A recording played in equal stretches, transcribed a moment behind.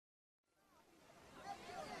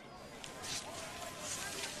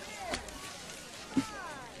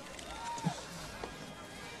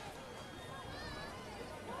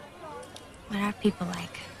people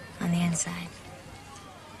like on the inside.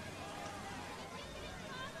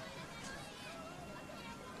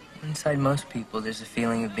 Inside most people, there's a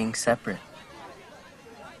feeling of being separate.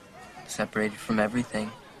 Separated from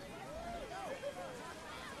everything.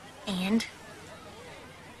 And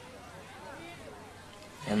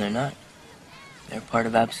they're not. They're part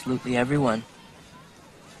of absolutely everyone.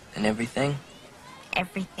 And everything.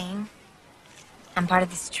 everything. I'm part of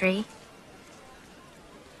this tree.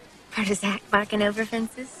 Part of Zach barking over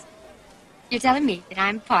fences. You're telling me that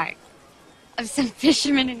I'm part of some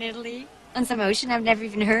fisherman in Italy on some ocean I've never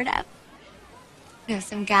even heard of? No,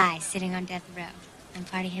 some guy sitting on death row. I'm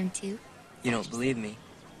part of him too? You don't believe me?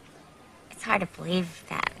 It's hard to believe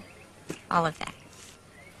that. All of that.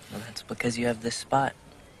 Well, that's because you have this spot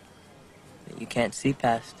that you can't see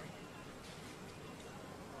past.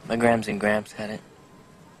 My Grams and Gramps had it.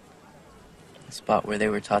 A spot where they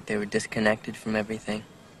were taught they were disconnected from everything.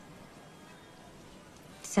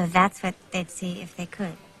 So that's what they'd see if they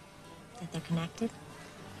could. That they're connected?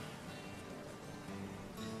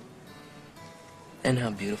 And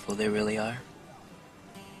how beautiful they really are.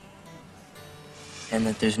 And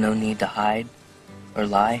that there's no need to hide or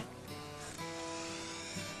lie.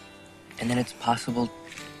 And then it's possible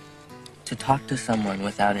to talk to someone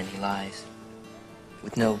without any lies.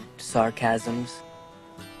 With no sarcasms,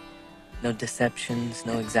 no deceptions,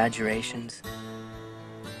 no exaggerations.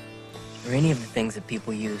 Or any of the things that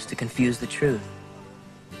people use to confuse the truth.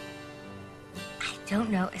 I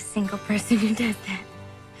don't know a single person who does that.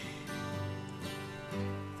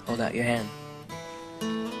 Hold out your hand.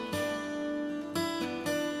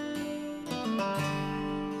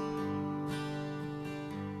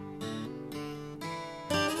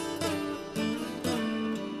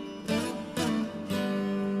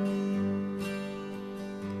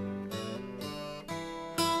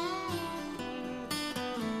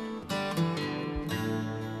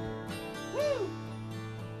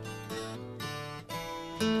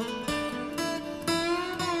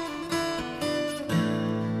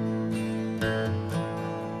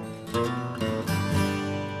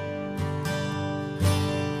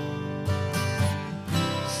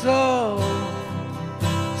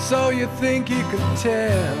 So you think you can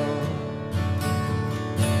tell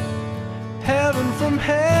heaven from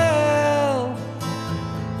hell,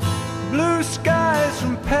 blue skies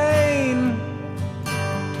from pain?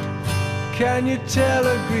 Can you tell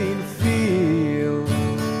a green field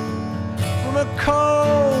from a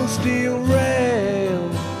cold steel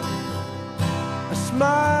rail, a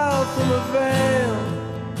smile from a veil?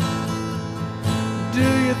 Do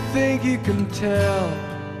you think you can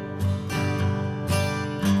tell?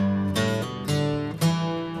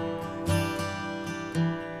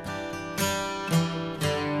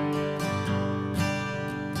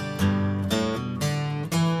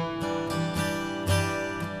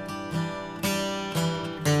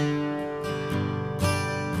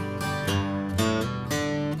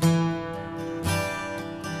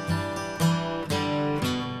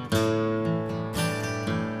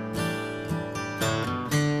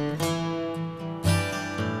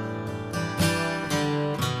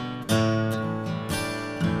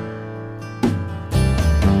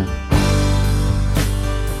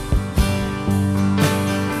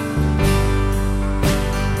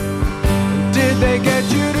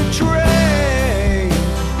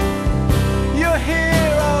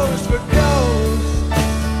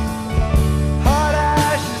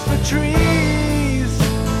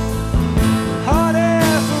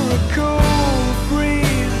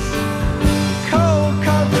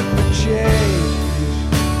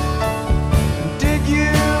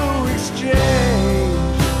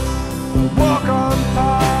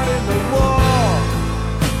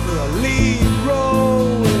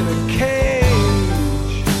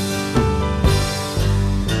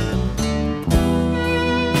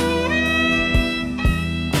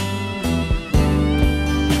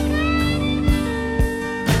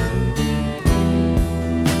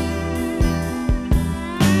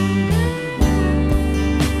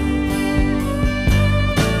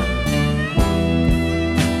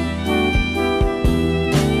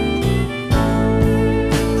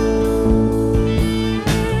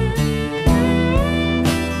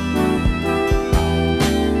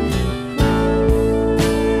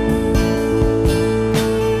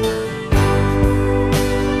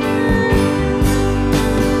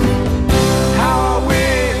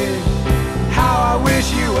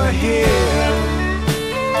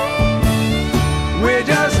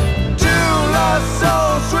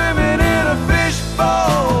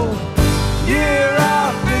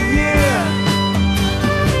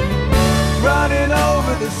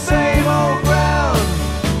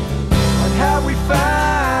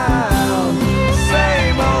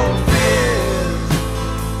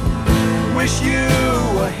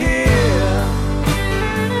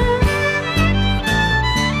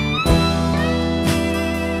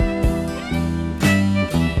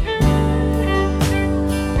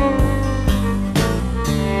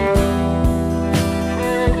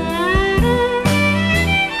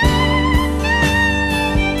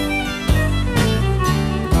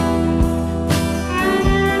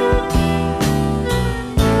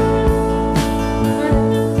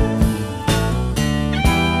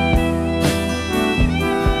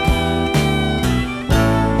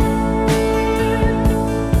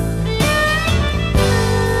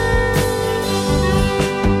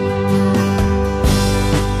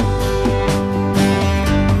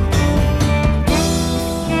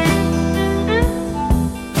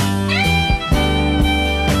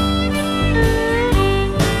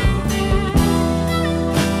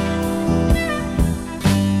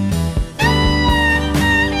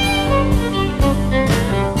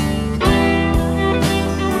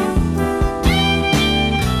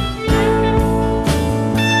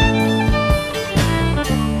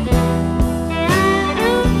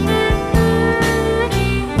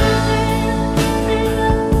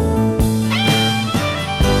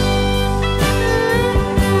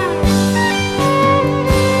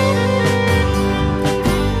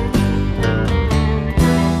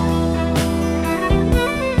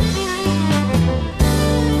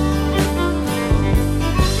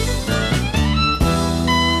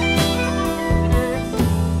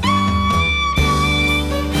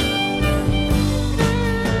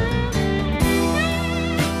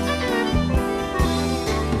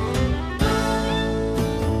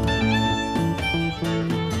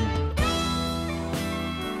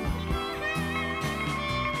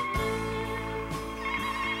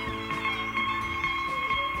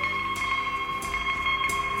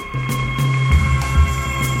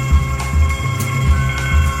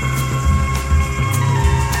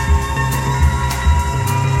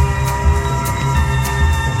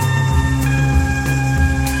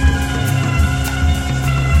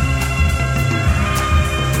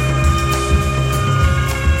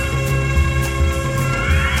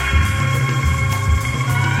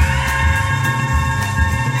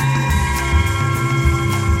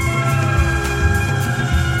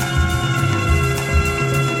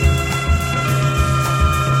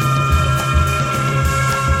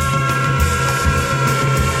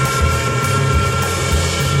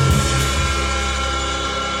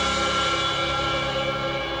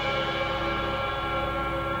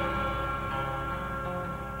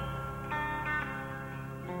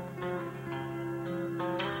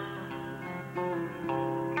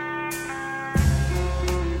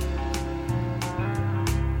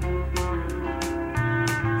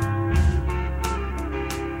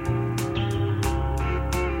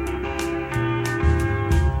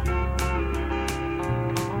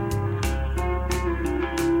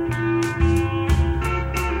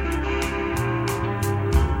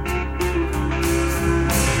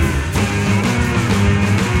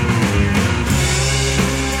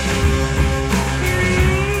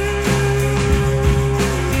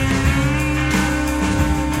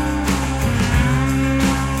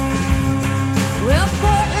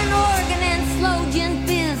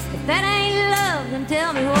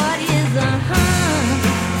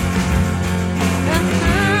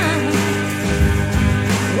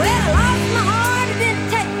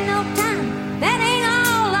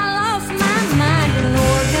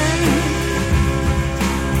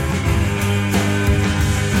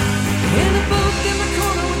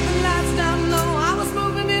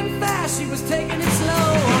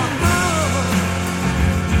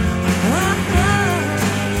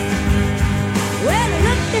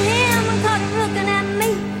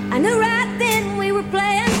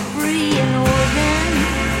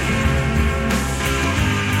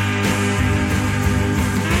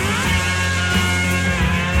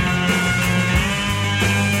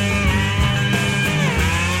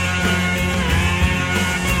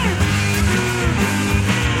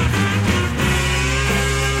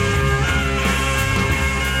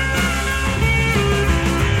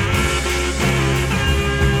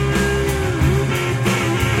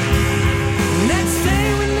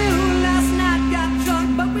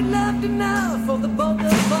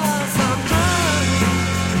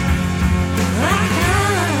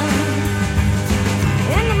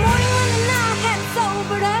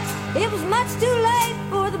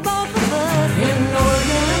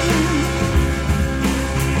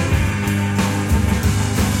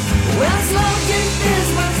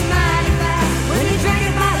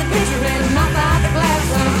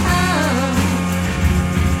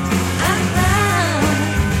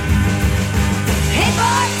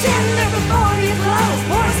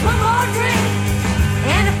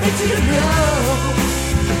 picture to go.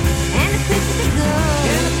 And a picture to go.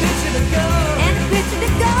 And a picture to go. And a picture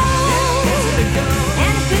to go. And a picture to go.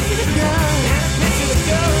 And a picture to go. And a picture to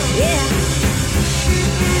go. Yeah.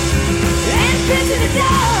 And a picture to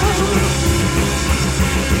go.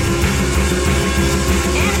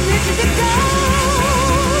 And a picture to go.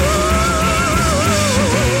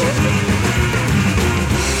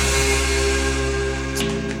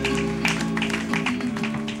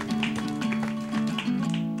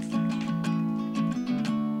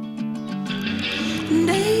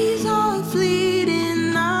 Days are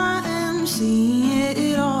fleeting, I am seeing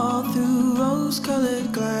it all through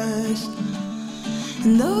rose-colored glass.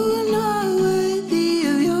 And though I'm not worthy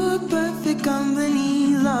of your perfect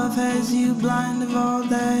company, love has you blind of all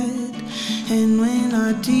that. And when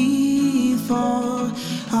our teeth fall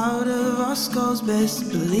out of our skulls, best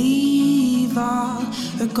believe I'll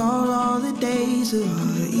recall all the days of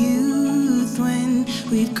our youth when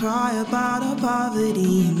we'd cry about our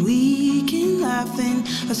poverty and we can laugh in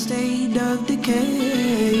a state of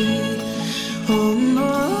decay. Oh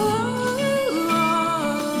no,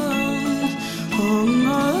 oh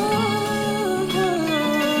no,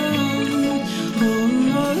 oh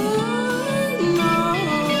no, no.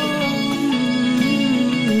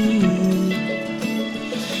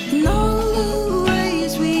 And all the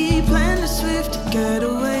ways we planned a swift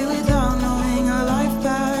getaway without knowing our life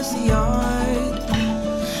past the yard.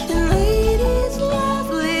 And ladies' love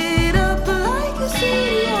lit up like the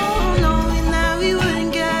city hall, knowing that we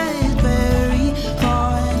wouldn't get very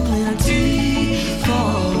far. And when our teeth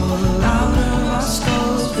fall out of our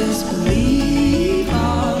skulls, best believe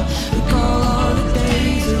I'll recall all the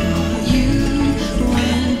days of our youth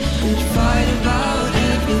when we'd fight about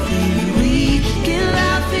everything. We can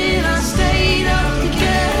laugh in our state of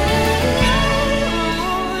decay.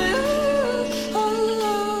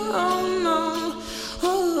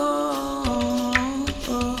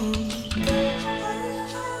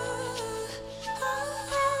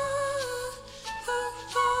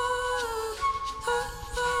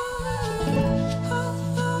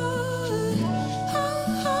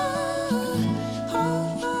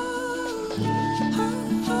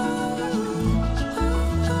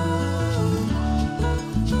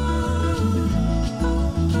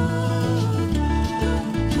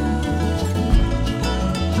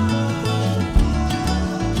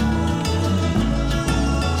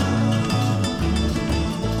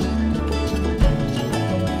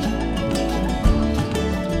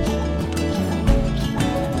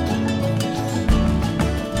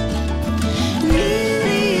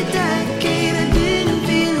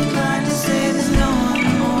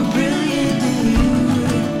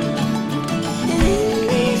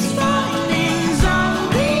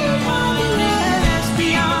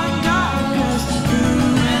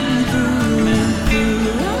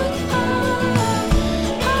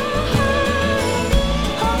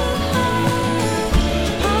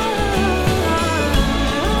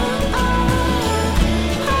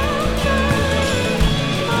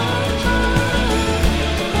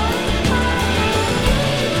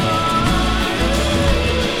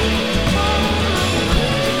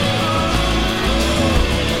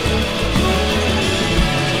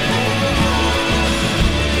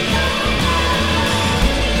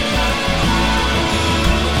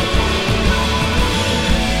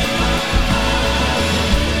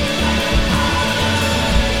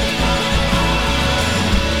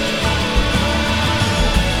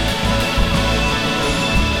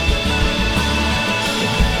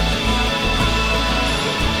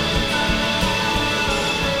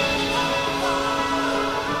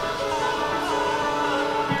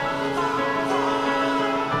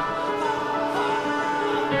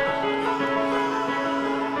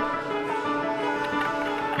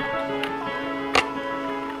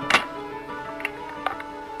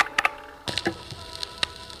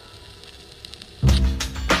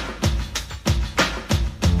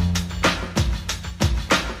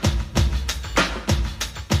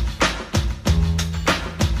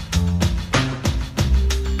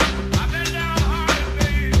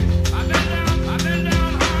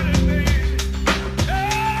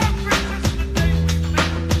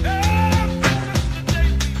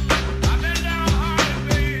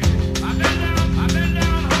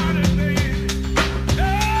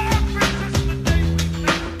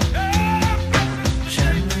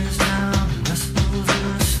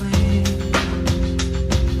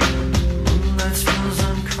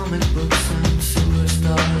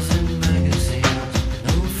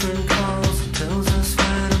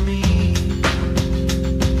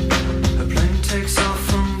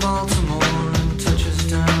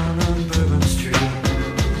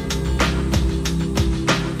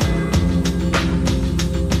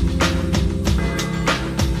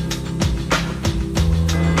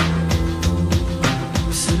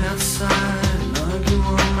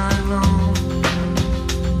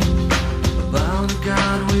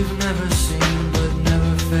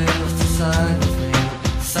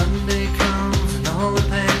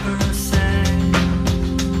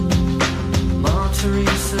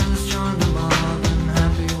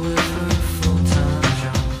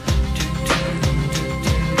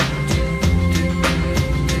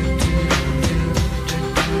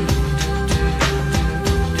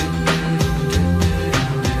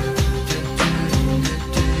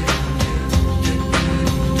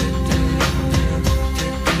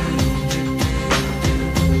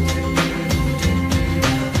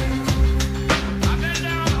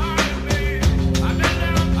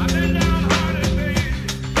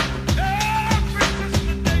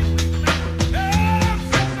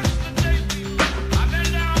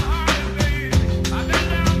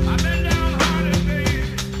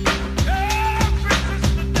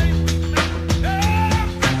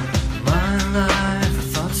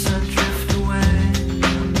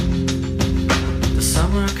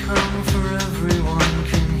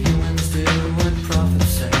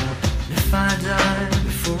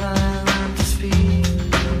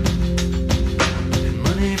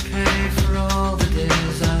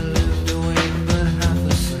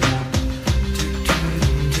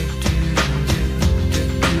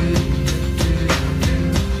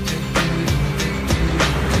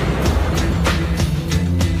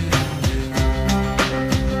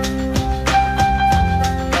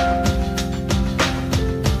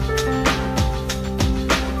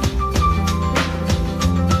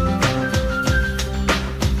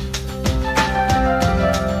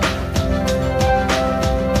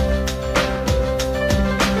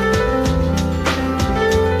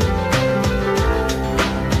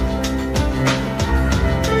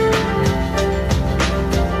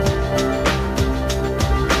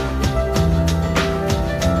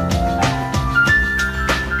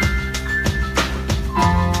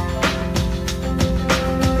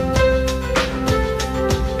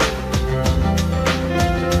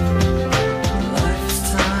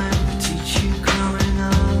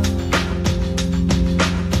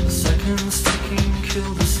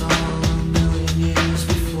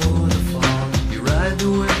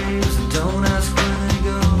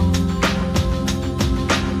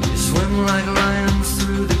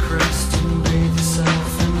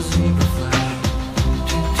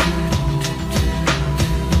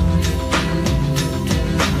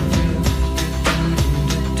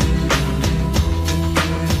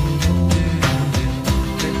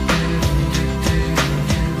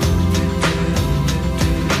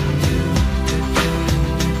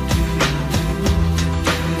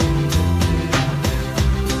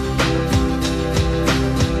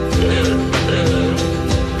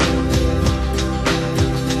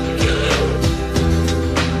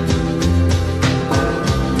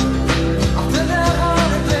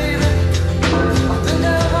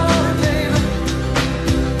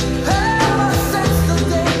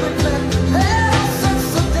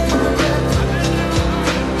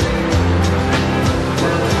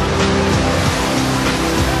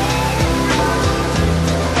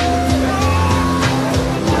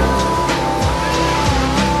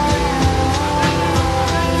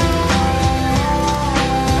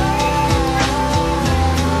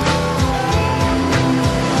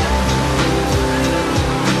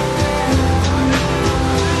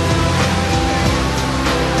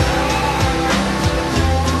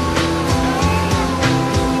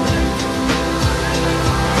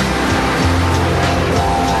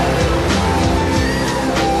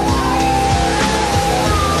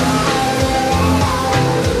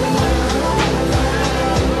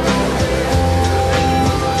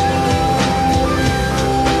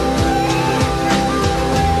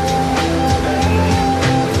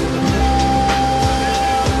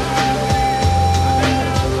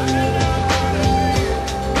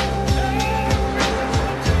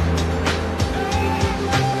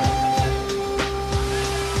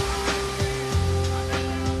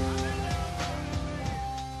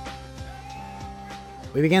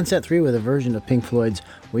 We began set 3 with a version of Pink Floyd's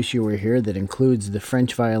Wish You Were Here that includes the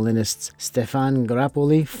French violinists Stéphane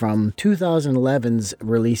Grappoli from 2011's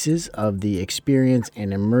releases of the Experience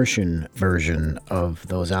and Immersion version of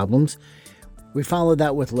those albums. We followed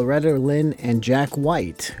that with Loretta Lynn and Jack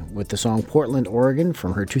White with the song Portland, Oregon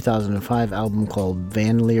from her 2005 album called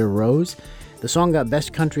Van Leer Rose. The song got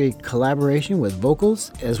Best Country Collaboration with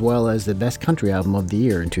Vocals, as well as the Best Country Album of the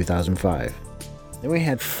Year in 2005. Then we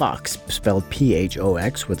had Fox, spelled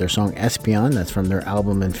P-H-O-X, with their song Espion, that's from their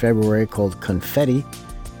album in February called Confetti.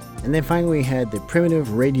 And then finally we had the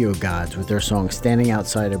Primitive Radio Gods with their song Standing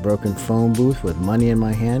Outside a Broken Phone Booth with Money in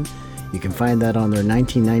My Hand. You can find that on their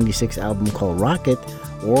 1996 album called Rocket,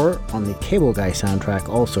 or on the Cable Guy soundtrack,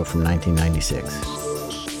 also from 1996.